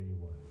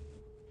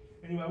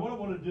Anyway, what I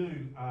want to do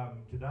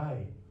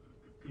today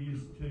is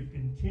to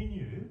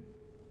continue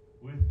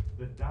with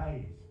the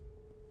days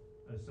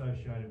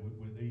associated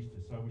with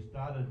Easter. So we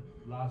started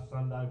last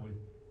Sunday with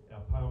our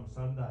Palm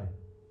Sunday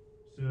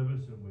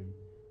service, and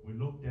we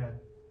looked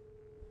at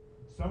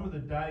some of the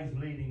days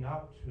leading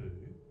up to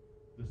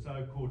the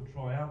so-called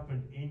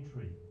triumphant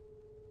entry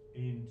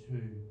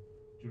into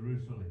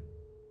Jerusalem.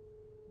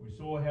 We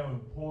saw how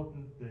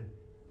important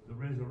the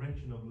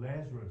resurrection of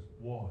Lazarus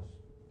was,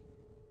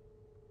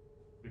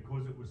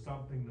 because it was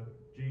something that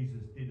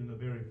Jesus did in a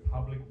very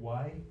public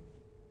way.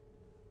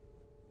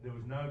 There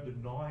was no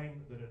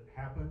denying that it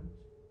happened.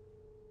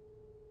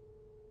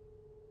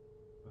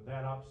 And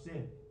that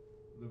upset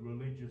the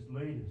religious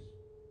leaders.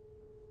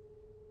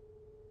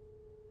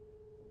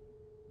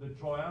 The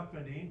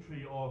triumphant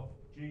entry of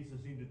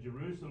Jesus into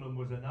Jerusalem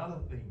was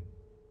another thing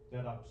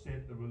that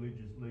upset the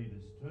religious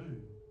leaders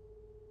too.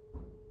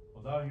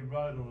 Although he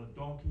rode on a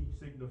donkey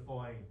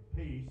signifying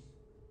peace,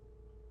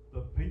 the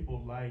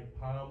people laid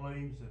palm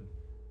leaves and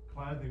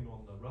clothing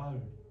on the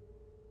road.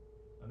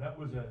 And that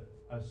was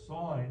a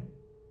sign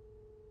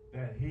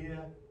that here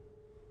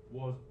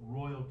was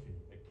royalty,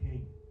 a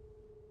king.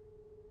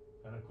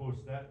 And of course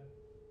that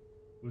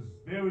was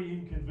very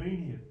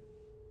inconvenient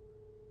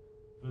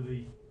for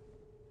the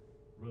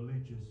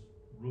religious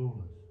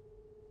rulers.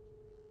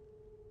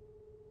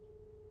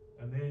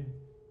 And then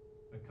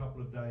a couple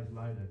of days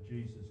later,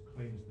 Jesus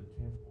cleansed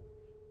the temple,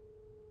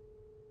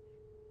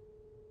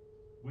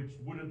 which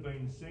would have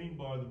been seen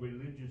by the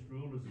religious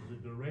rulers as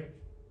a direct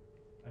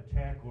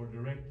attack or a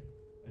direct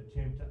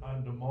attempt to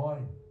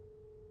undermine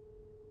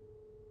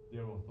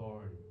their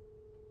authority.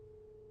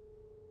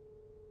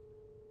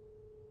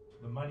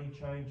 The money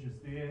changers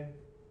there,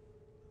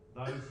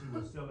 those who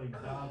were selling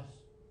doves,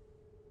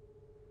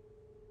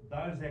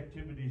 those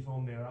activities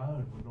on their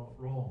own were not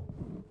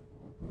wrong.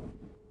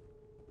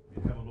 If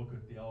you have a look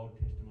at the Old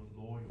Testament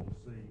law, you'll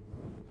see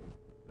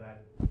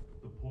that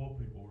the poor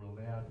people were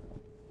allowed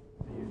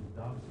to use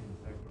doves in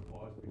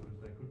sacrifice because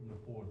they couldn't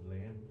afford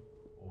lamb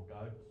or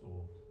goats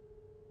or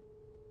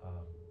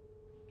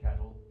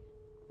cattle.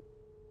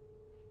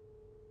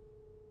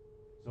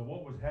 So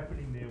what was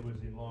happening there was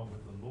in line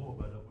with the law,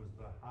 but it was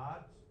the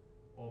hearts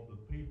of the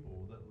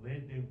people that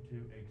led them to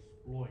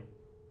exploit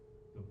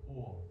the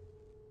poor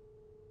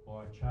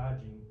by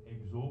charging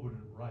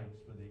exorbitant rates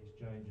for the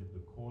exchange of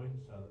the coins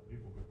so that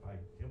people could pay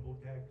temple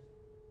tax,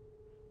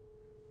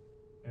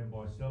 and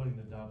by selling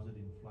the doves at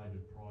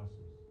inflated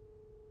prices.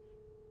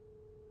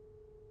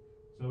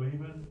 So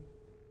even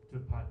to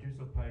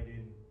participate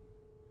in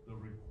the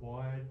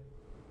required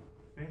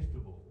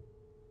festival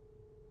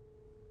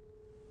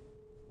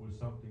was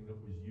something that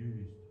was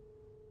used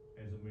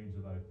as a means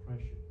of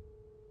oppression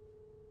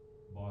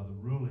by the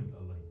ruling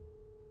elite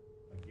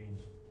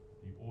against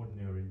the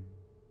ordinary,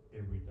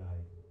 everyday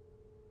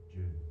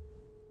Jew.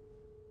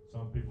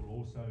 Some people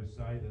also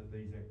say that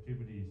these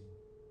activities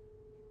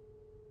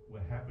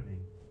were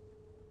happening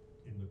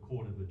in the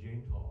court of the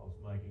Gentiles,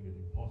 making it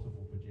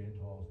impossible for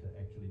Gentiles to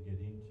actually get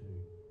into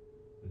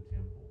the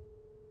temple.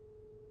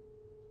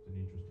 It's an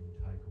interesting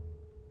take on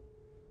it.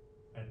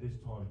 At this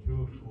time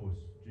too, of course,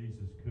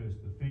 Jesus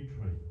cursed the fig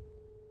tree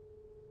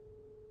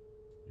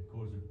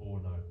because it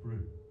bore no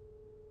fruit.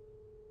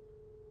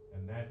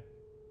 And that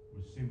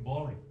was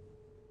symbolic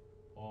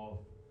of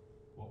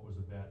what was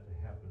about to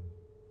happen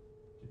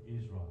to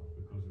Israel,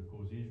 because of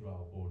course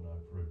Israel bore no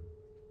fruit.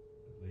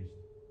 At least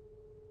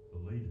the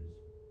leaders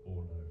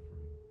bore no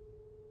fruit.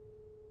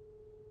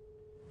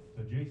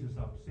 So Jesus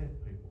upset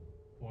people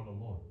quite a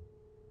lot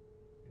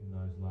in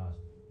those last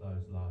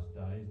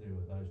days. There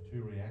were those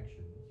two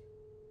reactions: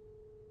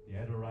 the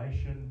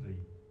adoration, the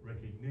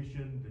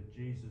recognition that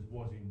Jesus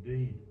was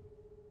indeed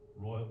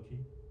royalty,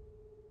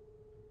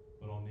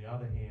 but on the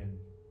other hand,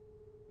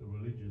 the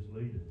religious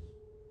leaders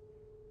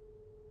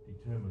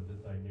determined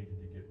that they needed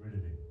to get rid of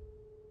him,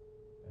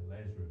 and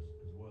Lazarus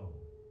as well.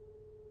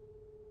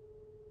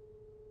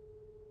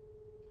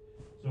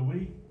 So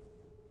we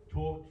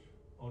talked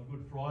on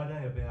Good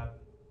Friday about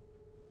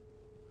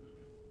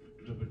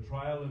the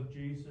betrayal of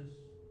Jesus.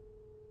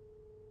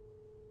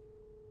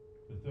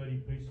 The 30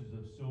 pieces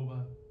of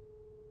silver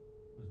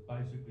was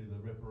basically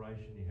the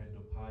reparation he had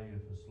to pay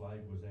if a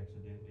slave was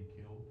accidentally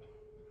killed.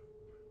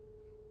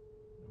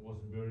 It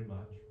wasn't very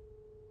much.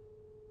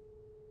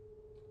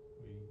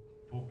 We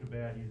talked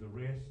about his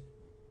arrest,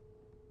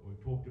 and we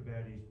talked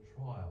about his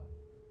trial,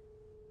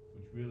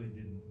 which really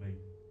didn't meet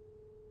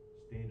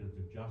standards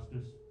of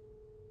justice.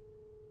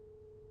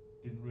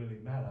 Didn't really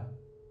matter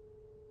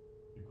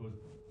because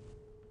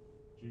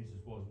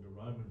Jesus wasn't a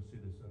Roman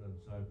citizen, and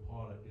so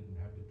Pilate didn't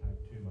have to take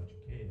too much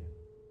care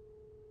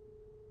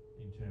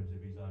in terms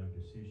of his own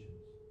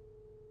decisions.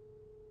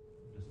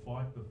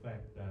 Despite the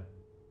fact that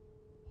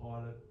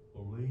Pilate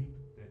believed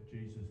that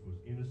Jesus was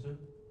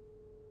innocent,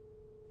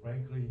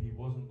 frankly, he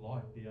wasn't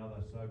like the other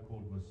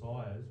so-called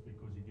messiahs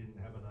because he didn't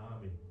have an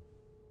army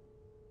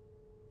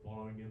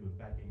following him and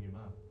backing him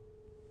up.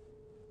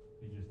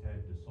 He just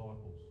had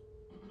disciples,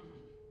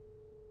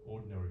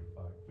 ordinary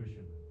folk,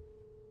 fishermen,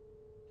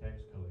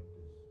 tax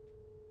collectors,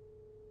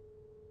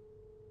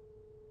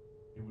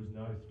 was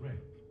no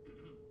threat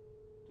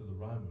to the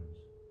Romans,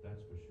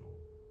 that's for sure.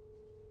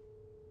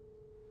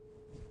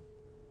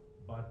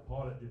 But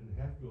Pilate didn't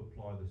have to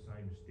apply the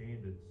same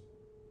standards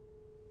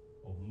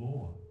of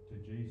law to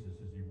Jesus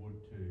as he would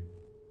to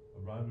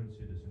a Roman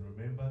citizen.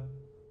 Remember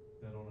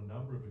that on a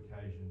number of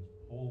occasions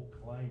Paul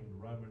claimed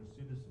Roman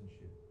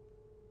citizenship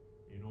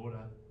in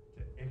order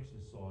to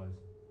exercise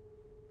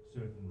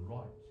certain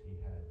rights he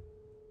had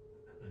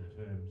in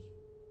terms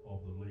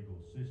of the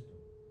legal system.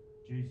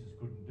 Jesus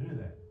couldn't do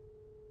that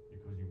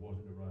because he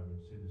wasn't a Roman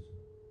citizen.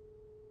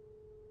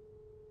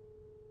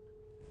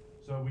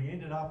 So we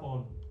ended up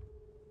on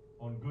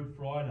Good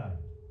Friday,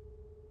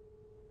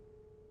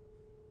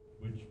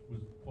 which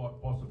was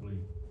quite possibly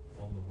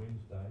on the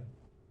Wednesday.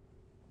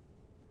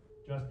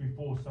 Just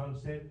before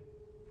sunset,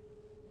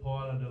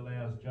 Pilate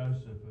allows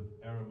Joseph of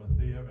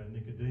Arimathea and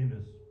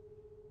Nicodemus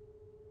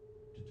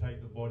to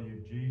take the body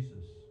of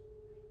Jesus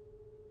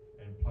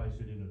and place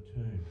it in a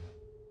tomb.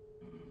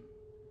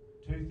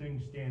 Two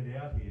things stand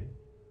out here.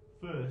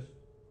 First,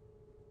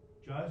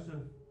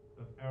 Joseph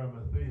of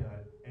Arimathea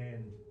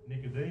and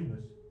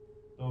Nicodemus,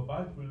 they were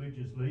both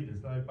religious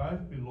leaders. They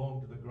both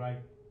belonged to the great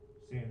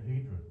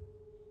Sanhedrin.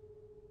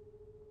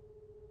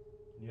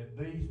 And yet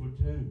these were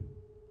two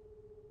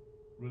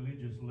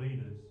religious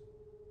leaders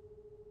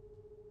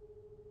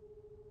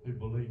who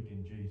believed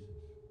in Jesus.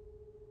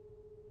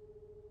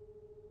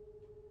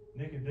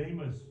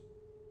 Nicodemus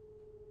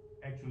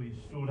actually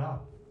stood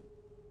up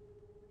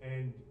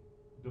and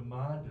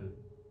demanded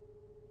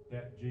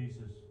that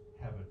Jesus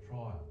have a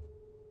trial.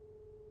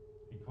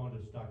 He kind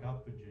of stuck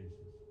up for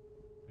Jesus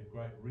at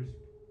great risk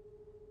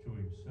to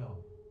himself.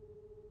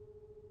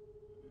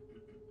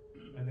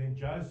 And then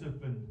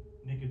Joseph and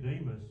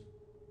Nicodemus,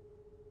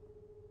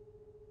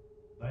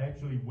 they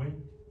actually went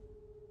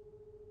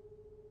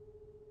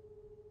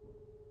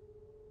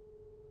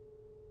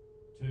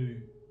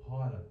to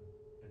Pilate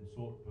and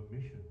sought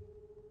permission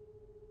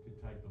to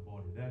take the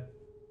body. That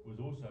was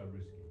also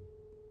risky,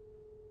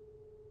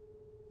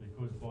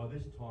 because by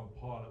this time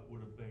Pilate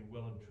would have been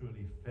well and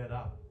truly fed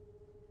up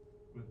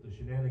with the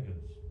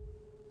shenanigans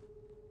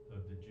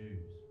of the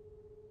Jews.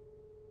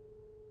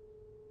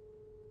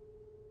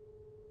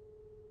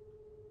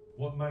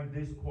 What made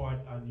this quite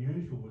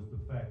unusual was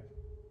the fact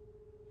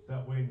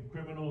that when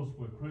criminals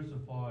were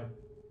crucified,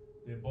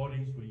 their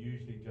bodies were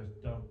usually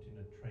just dumped in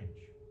a trench.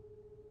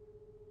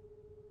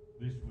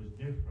 This was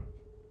different.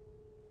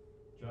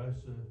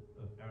 Joseph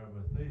of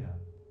Arimathea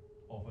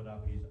offered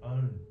up his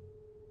own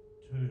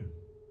tomb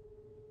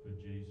for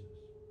Jesus.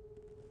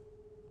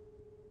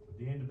 At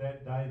the end of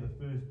that day,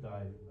 the first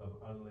day of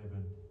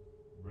unleavened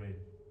bread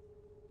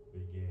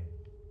began.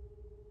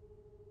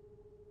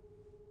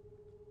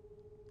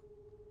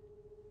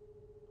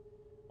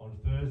 On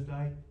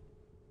Thursday,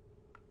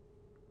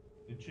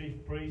 the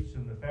chief priests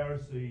and the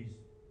Pharisees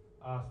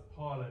asked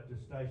Pilate to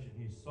station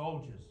his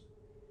soldiers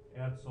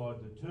outside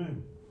the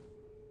tomb.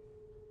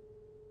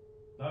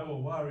 They were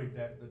worried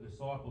that the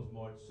disciples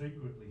might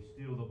secretly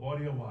steal the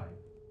body away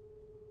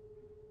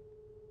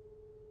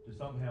to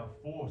somehow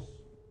force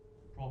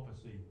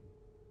prophecy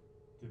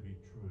to be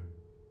true.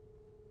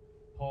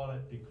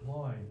 Pilate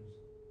declines,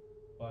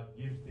 but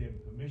gives them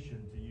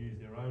permission to use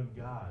their own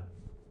guards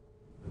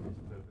for this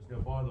purpose. Now,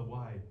 by the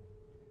way,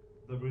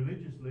 the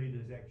religious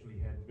leaders actually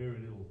had very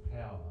little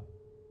power,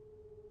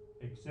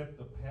 except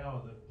the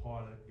power that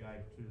Pilate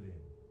gave to them.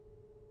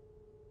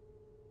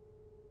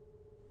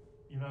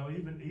 You know,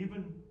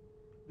 even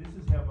this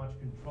is how much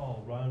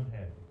control Rome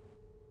had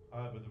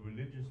over the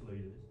religious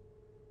leaders.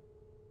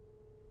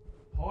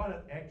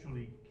 Pilate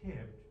actually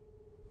kept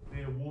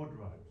their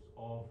wardrobes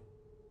of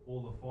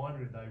all the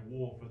finery they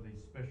wore for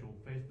these special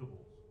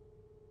festivals.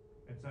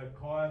 And so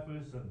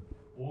Caiaphas and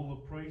all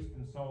the priests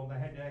and so on, they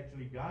had to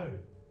actually go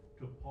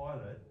to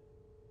Pilate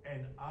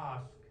and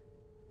ask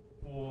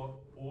for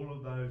all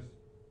of those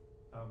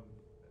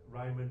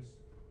raiments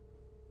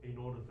in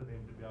order for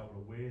them to be able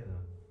to wear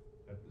them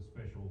at the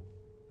special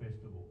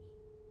festivals.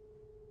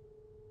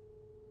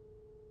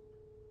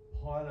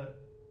 Pilate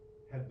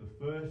had the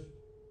first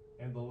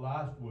and the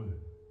last word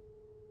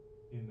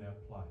in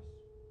that place.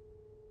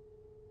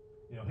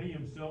 Now, he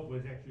himself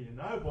was actually a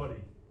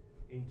nobody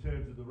in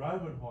terms of the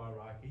Roman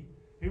hierarchy.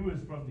 He was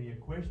from the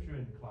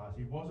equestrian class.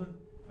 He wasn't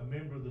a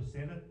member of the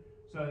Senate,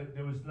 so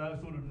there was no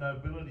sort of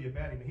nobility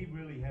about him. He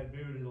really had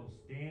very little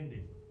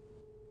standing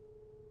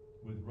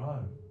with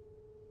Rome,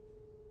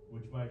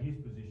 which made his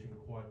position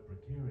quite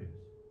precarious.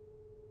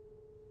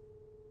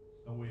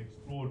 And we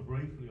explored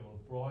briefly on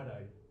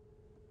Friday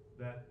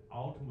that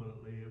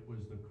ultimately it was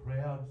the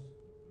crowd's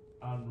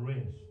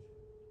unrest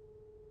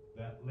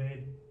that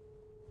led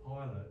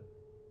Pilate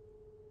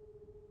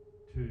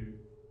to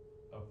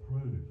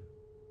approve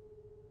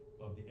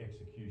of the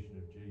execution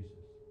of Jesus.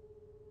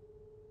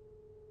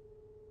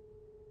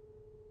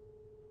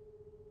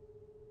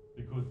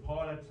 Because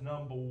Pilate's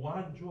number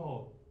one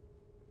job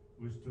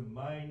was to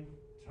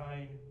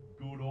maintain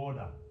good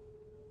order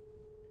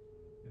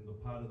in the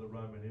part of the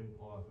Roman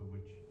Empire for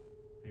which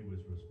he was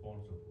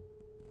responsible.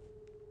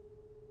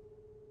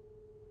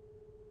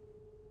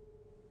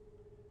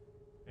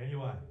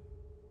 Anyway,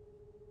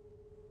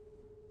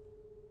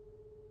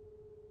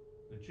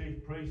 the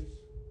chief priests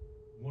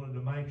wanted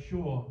to make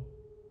sure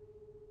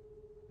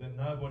that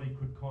nobody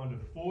could kind of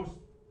force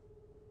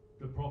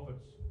the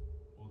prophets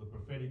or the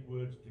prophetic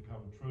words to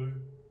come true.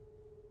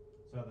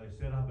 So they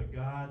set up a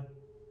guard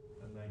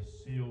and they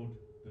sealed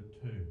the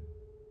tomb.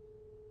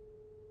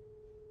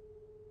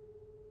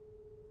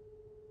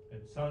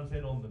 At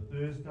sunset on the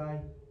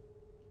Thursday,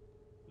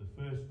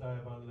 the first day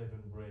of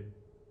unleavened bread,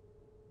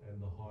 and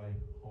the high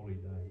holy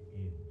day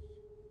ends.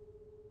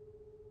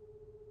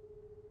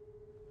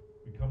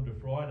 We come to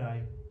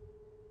Friday.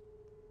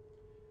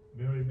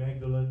 Mary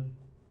Magdalene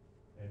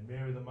and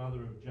Mary, the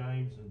mother of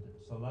James, and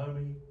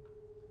Salome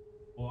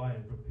buy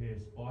and prepare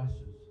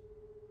spices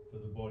for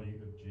the body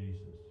of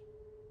Jesus.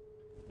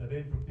 They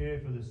then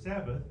prepare for the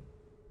Sabbath,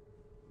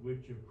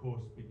 which of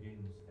course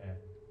begins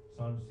at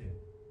sunset.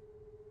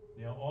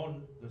 Now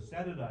on the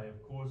Saturday,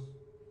 of course,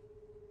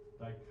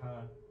 they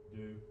can't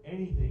do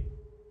anything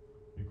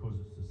because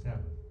it's the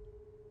Sabbath.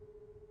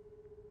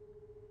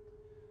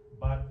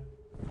 But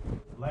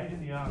late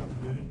in the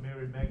afternoon,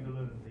 Mary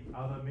Magdalene and the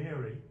other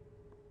Mary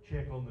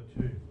check on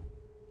the tomb.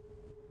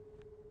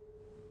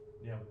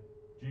 Now,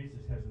 Jesus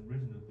hasn't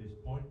risen at this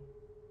point.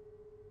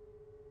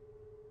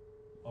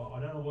 I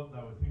don't know what they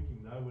were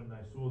thinking though when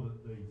they saw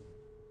that the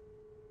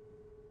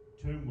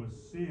tomb was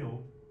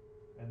sealed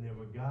and there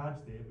were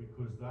guards there,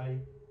 because they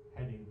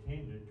had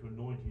intended to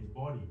anoint his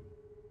body.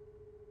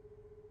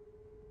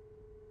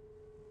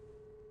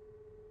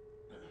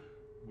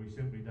 We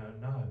simply don't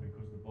know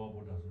because the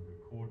Bible doesn't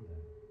record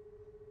that.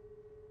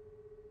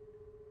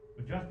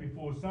 But just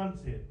before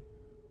sunset,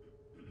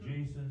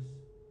 Jesus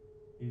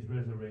is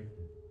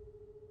resurrected.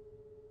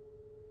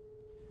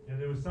 Now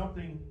there was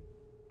something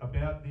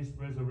about this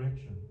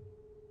resurrection.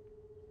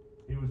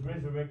 He was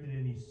resurrected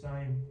in his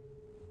same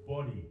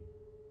body.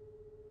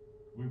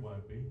 We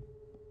won't be.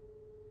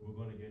 We're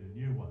going to get a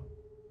new one.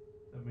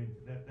 I mean,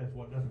 that's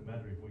what doesn't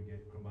matter if we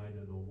get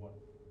cremated or what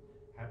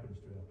happens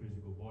to our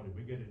physical body.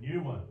 We get a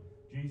new one.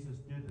 Jesus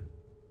didn't.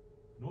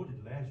 Nor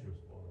did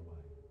Lazarus, by the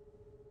way.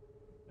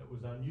 That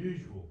was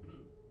unusual.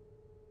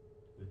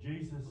 That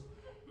Jesus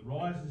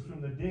rises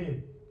from the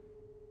dead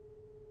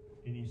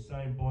in his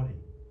same body.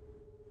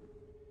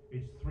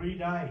 It's 3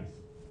 days,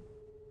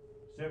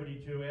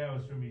 72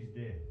 hours from his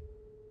death.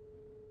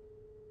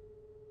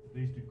 At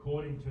least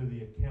according to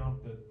the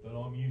account that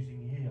I'm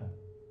using here.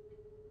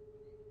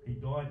 He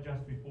died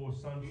just before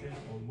sunset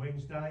on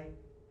Wednesday,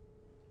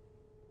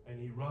 and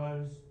he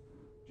rose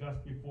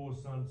just before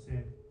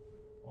sunset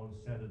on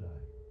Saturday,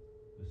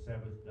 the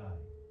Sabbath day.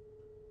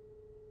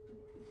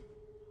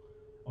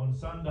 On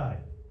Sunday,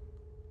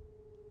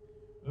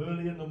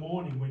 early in the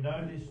morning, we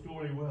know this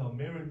story well.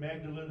 Mary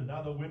Magdalene and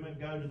other women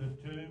go to the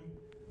tomb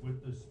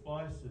with the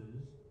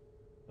spices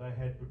they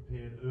had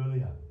prepared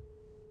earlier.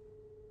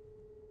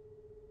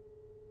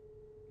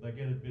 They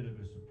get a bit of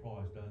a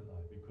surprise, don't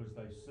they? Because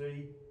they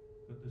see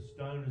that the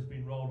stone has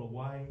been rolled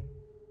away,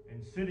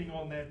 and sitting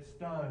on that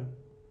stone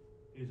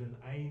is an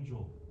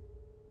angel.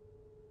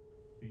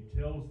 He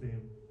tells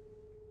them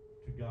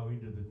to go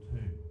into the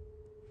tomb.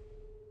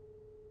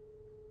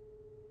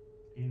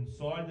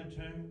 Inside the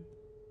tomb,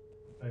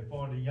 they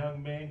find a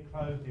young man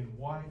clothed in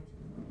white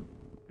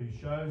who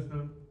shows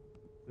them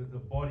that the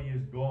body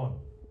is gone.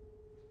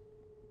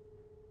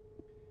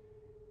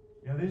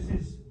 Now this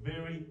is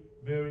very,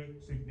 very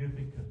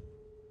significant.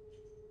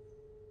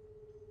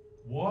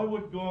 Why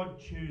would God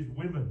choose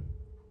women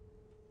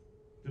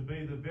to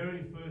be the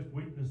very first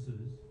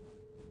witnesses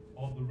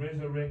of the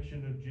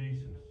resurrection of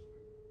Jesus?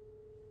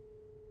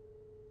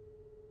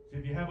 So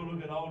if you have a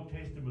look at Old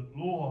Testament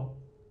law,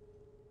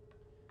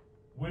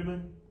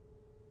 women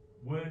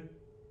weren't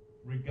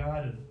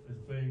regarded as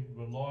being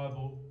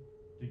reliable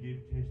to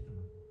give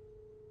testimony.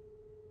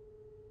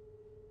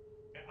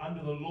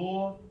 Under the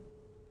law,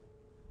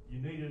 you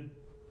needed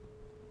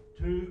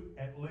 2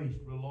 at least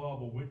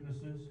reliable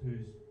witnesses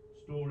whose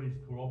stories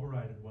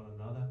corroborated one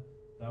another.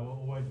 They were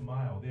always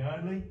male. The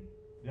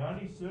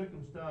only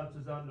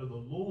circumstances under the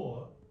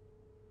law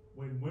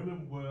when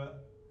women were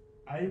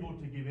able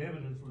to give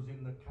evidence was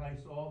in the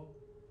case of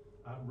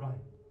rape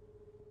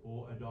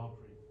or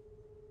adultery,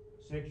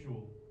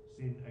 sexual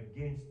sin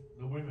against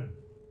the women.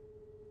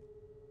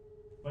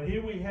 But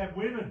here we have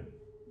women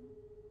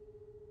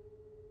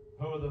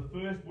who are the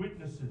first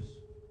witnesses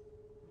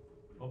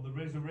of the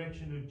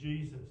resurrection of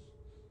Jesus.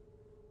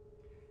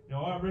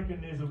 Now I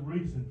reckon there's a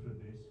reason for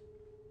this,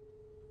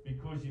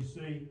 because you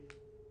see,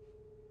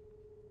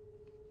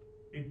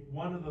 it's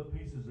one of the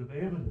pieces of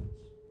evidence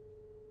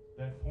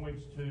that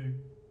points to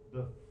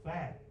the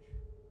fact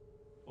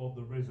of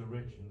the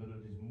resurrection, that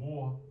it is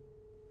more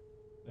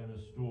than a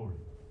story.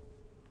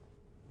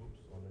 Oops,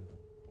 I need to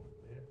point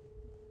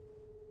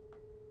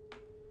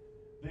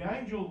there. The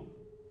angel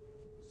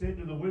said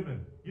to the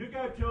women, "You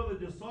go tell the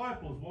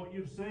disciples what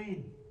you've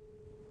seen,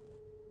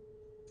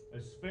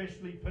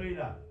 especially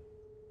Peter."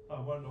 I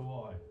wonder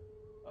why.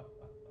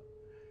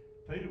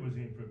 Peter was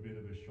in for a bit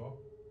of a shock.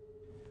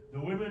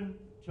 The women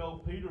tell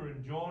Peter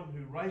and John,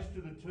 who race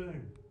to the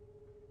tomb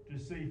to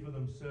see for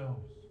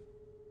themselves.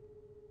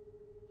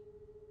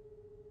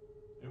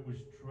 It was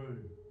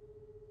true.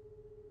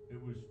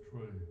 It was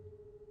true.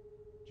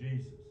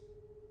 Jesus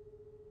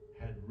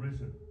had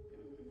risen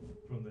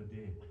from the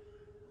dead.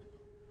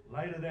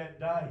 Later that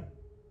day,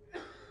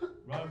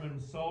 Roman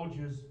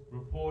soldiers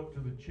report to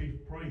the chief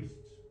priests,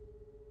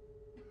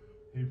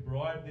 who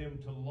bribed them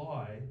to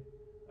lie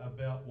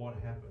about what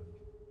happened.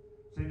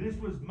 See, this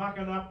was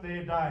mucking up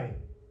their day.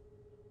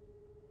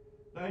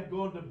 They'd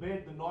gone to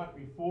bed the night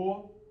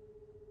before,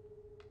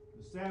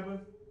 the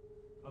Sabbath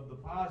of the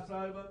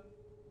Passover.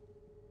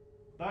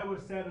 They were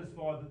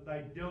satisfied that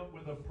they dealt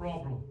with a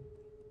problem.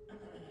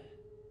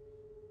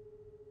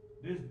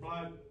 This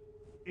bloke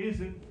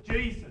isn't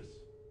Jesus.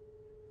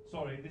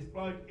 Sorry, this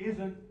bloke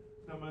isn't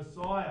the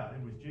Messiah.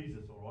 It was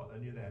Jesus, all right,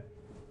 they knew that.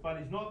 But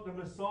he's not the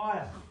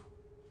Messiah.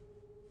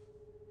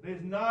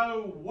 There's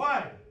no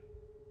way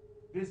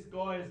this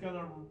guy is going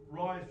to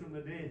rise from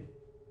the dead.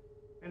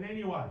 And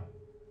anyway,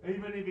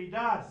 even if he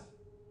does,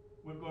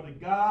 we've got a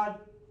guard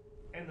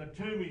and the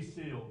tomb is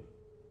sealed.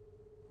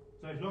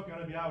 So he's not going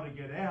to be able to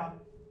get out.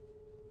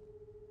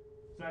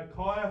 So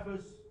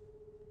Caiaphas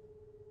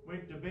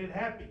went to bed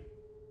happy.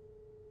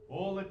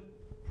 All the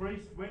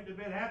priests went to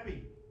bed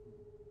happy.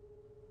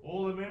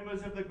 All the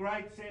members of the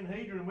great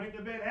Sanhedrin went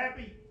to bed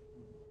happy.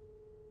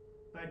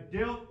 They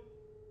dealt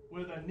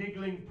with a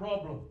niggling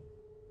problem.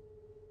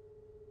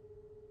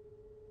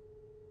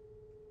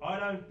 I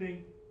don't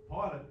think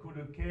Pilate could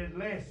have cared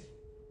less,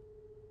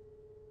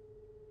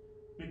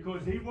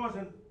 because he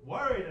wasn't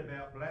worried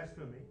about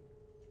blasphemy.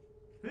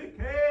 Who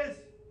cares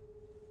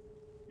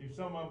if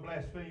someone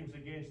blasphemes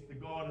against the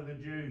God of the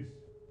Jews?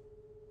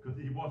 Because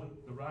he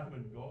wasn't the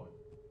Roman God.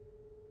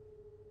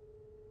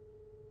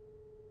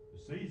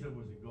 Caesar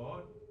was a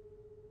god.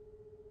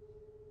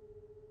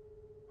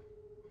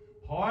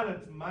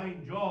 Pilate's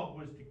main job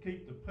was to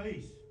keep the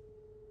peace.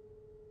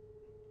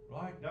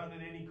 Right? Don't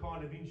let any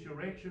kind of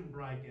insurrection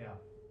break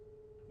out.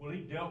 Well, he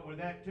dealt with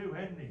that too,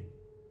 hadn't he?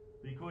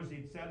 Because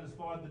he'd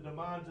satisfied the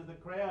demands of the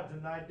crowds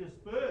and they'd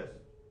dispersed.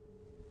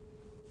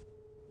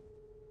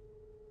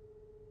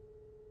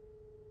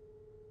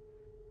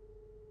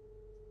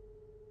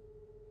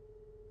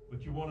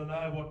 But you want to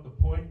know what the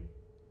point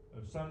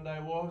of Sunday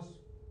was?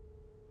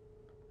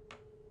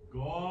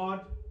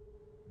 God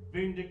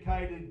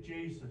vindicated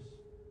Jesus.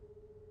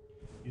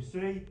 You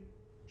see,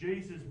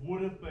 Jesus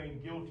would have been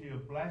guilty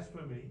of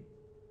blasphemy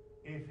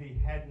if he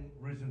hadn't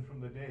risen from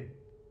the dead.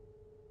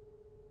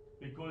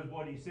 Because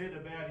what he said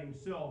about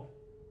himself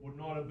would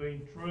not have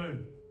been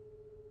true.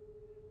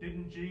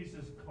 Didn't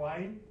Jesus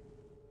claim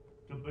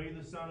to be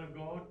the Son of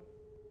God?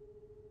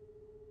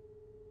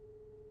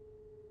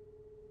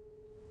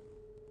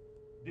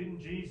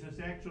 Didn't Jesus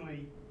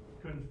actually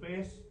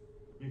confess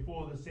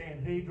before the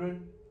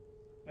Sanhedrin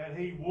that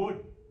he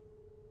would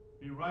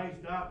be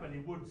raised up and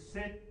he would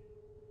sit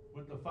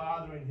with the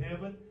Father in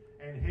heaven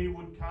and he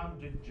would come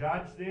to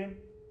judge them?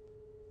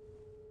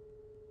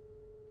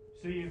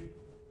 See, if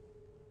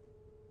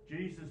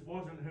Jesus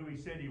wasn't who he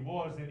said he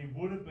was, then he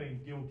would have been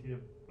guilty of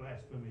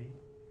blasphemy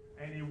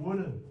and he would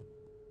have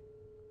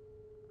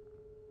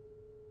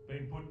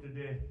been put to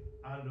death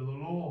under the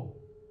law.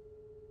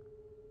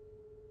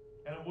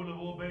 And it would have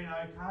all been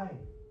okay.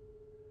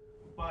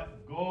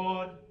 But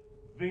God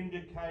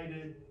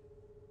vindicated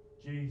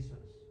Jesus.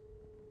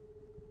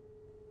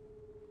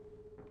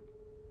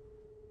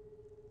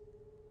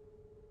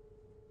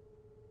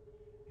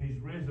 His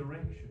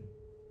resurrection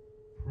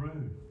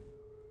proved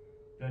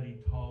that he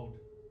told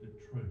the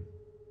truth.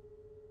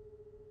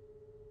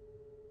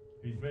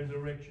 His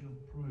resurrection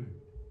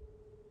proved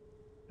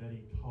that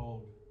he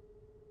told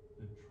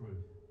the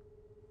truth.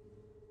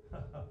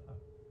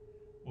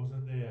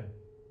 Wasn't there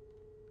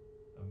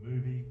a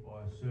movie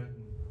by a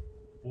certain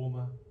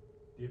former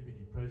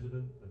Deputy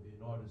President of the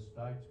United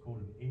States called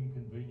An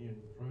Inconvenient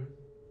Truth?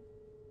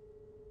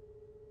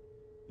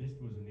 This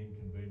was an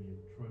inconvenient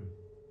truth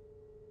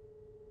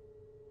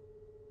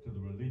to the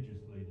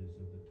religious leaders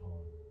of the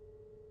time.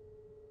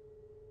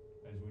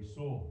 As we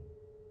saw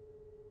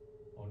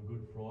on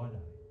Good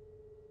Friday,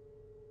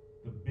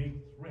 the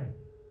big threat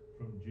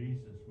from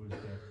Jesus was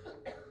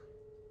that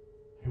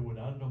he would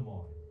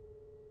undermine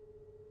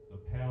the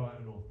power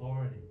and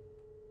authority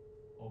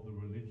of the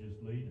religious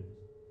leaders,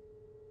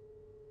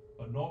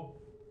 but not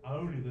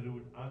only that it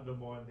would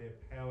undermine their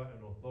power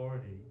and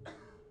authority,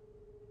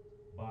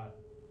 but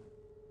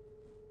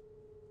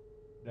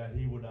that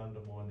he would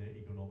undermine their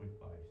economic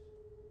base.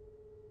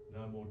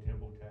 No more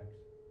temple tax.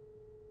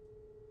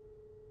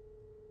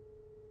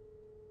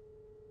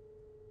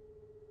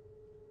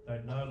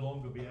 They'd no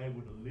longer be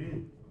able to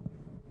live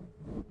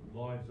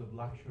lives of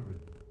luxury.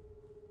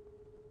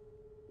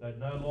 They'd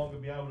no longer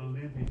be able to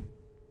live in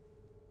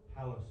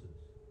palaces.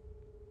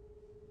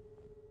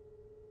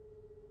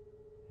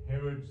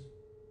 Herod's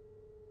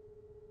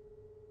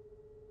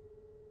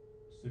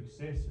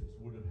successors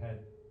would have had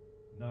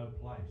no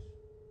place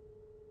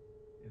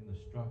in the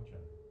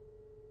structure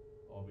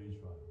of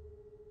Israel.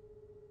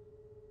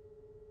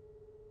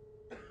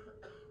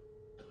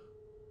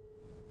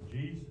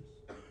 Jesus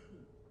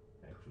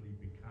actually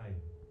became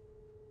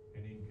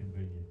an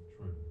inconvenient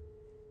truth.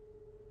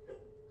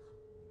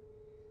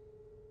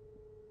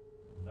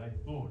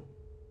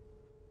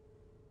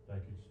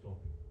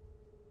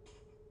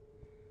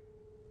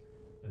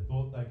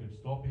 could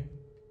stop him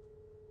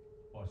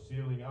by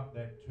sealing up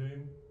that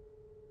tomb,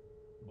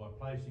 by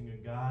placing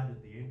a guard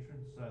at the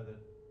entrance so that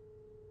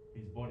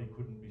his body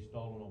couldn't be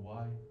stolen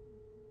away.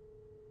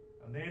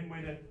 And then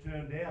when it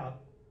turned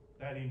out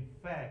that in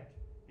fact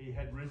he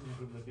had risen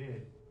from the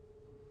dead,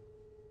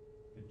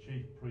 the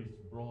chief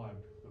priests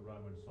bribed the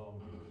Roman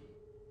soldiers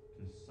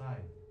to say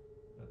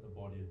that the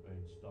body had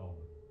been stolen,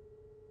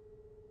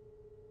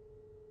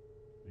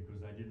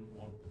 because they didn't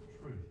want the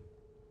truth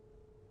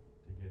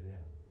to get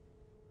out.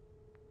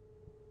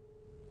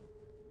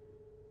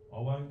 I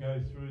won't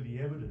go through the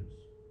evidence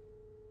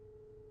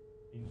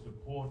in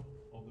support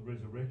of the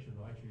resurrection.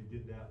 I actually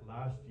did that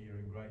last year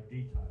in great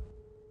detail.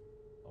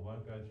 I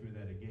won't go through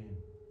that again.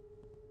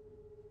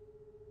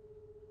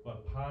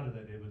 But part of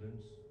that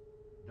evidence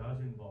does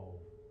involve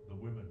the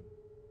women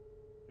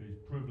whose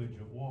privilege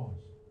it was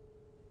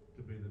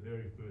to be the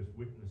very first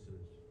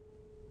witnesses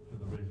to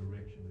the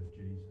resurrection of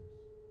Jesus.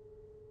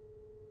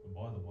 And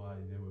by the way,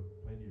 there were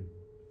plenty of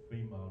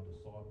female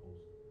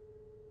disciples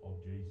of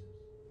Jesus.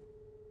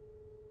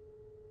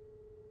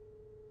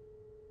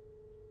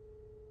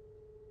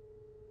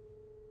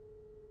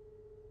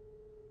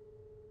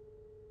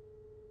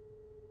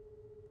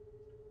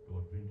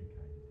 God vindicated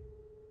him.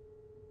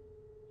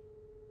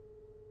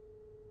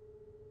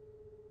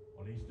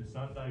 On Easter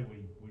Sunday,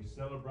 we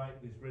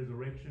celebrate this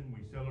resurrection.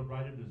 We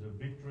celebrate it as a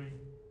victory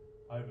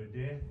over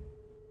death.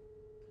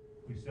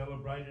 We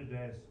celebrate it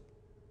as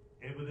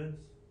evidence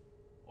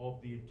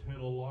of the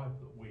eternal life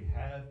that we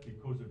have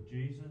because of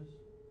Jesus.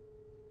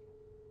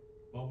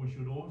 But we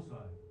should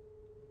also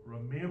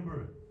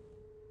remember it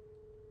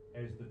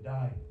as the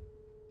day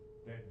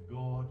that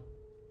God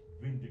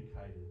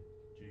vindicated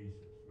Jesus.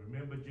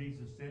 Remember,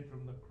 Jesus said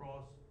from the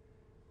cross,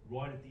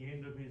 right at the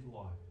end of his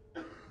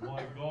life,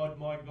 my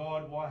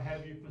God, why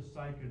have you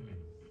forsaken me?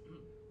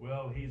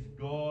 Well, his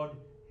God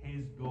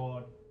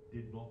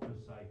did not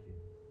forsake him.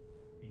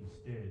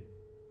 Instead,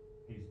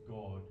 his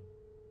God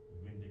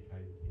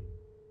vindicated him.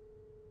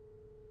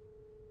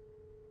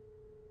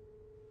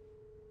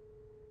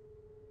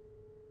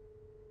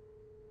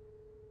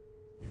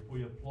 If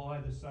we apply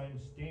the same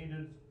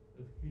standards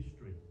of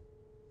history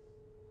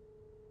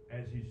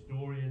as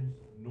historians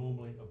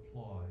normally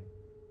apply,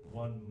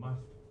 one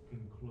must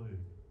conclude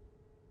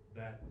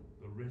that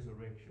the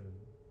resurrection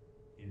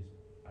is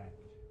fact.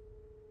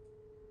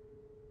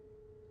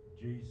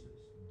 Jesus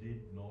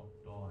did not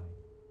die.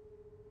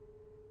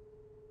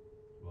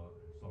 Well,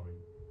 sorry,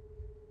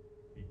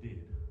 he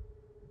did.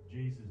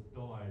 Jesus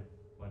died,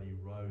 but he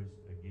rose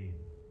again.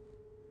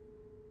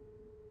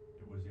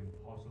 It was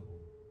impossible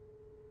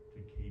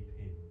to keep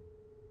him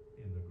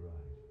in the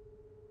grave.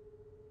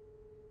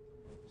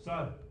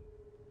 So,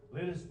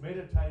 let us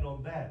meditate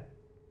on that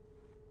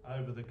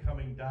over the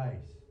coming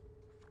days.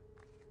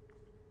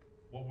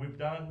 What we've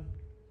done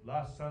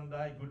last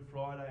Sunday, Good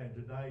Friday, and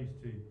today is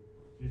to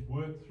just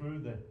work through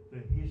the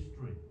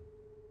history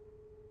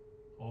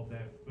of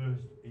that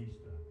first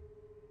Easter.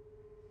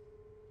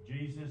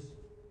 Jesus,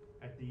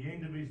 at the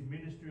end of his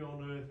ministry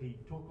on earth, he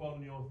took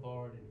on the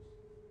authorities.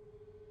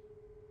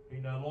 He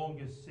no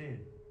longer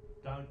said,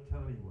 don't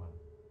tell anyone,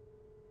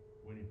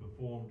 when he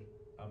performed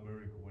a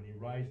miracle. When he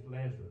raised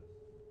Lazarus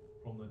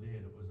from the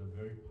dead, it was a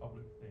very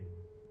public thing.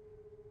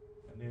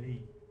 And then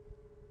he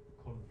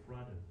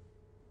confronted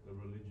the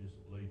religious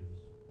leaders.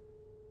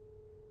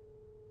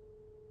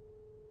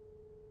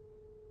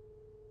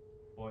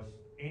 By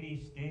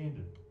any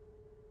standard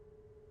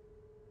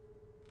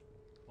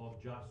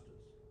of justice,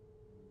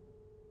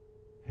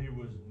 he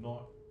was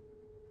not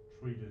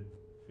treated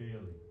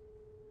fairly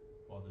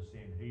by the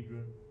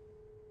Sanhedrin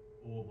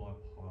or by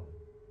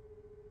Pilate.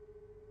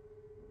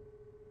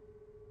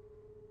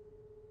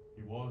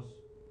 He was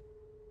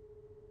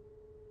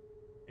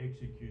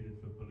executed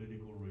for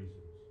political reasons.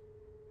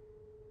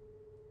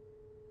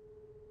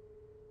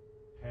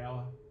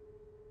 Power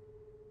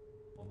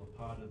on the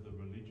part of the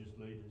religious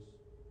leaders,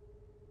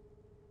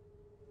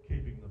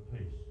 keeping the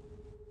peace,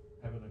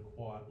 having a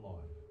quiet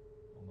life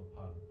on the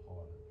part of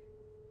Pilate.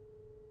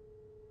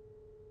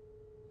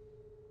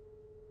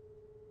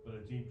 But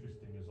it's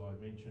interesting, as I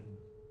mentioned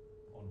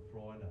on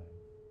Friday,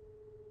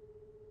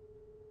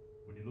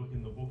 when you look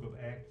in the book of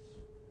Acts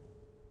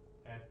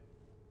at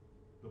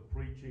the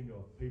preaching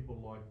of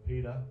people like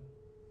Peter,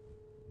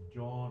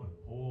 John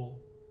and Paul,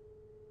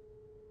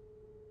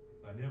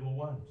 they never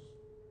once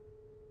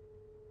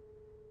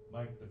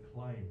make the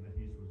claim that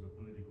his was a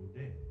political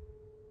death,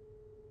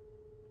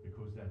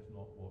 because that's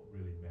not what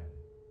really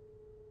mattered.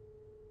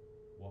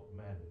 What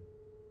mattered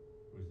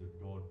was that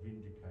God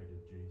vindicated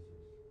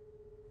Jesus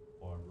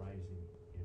by raising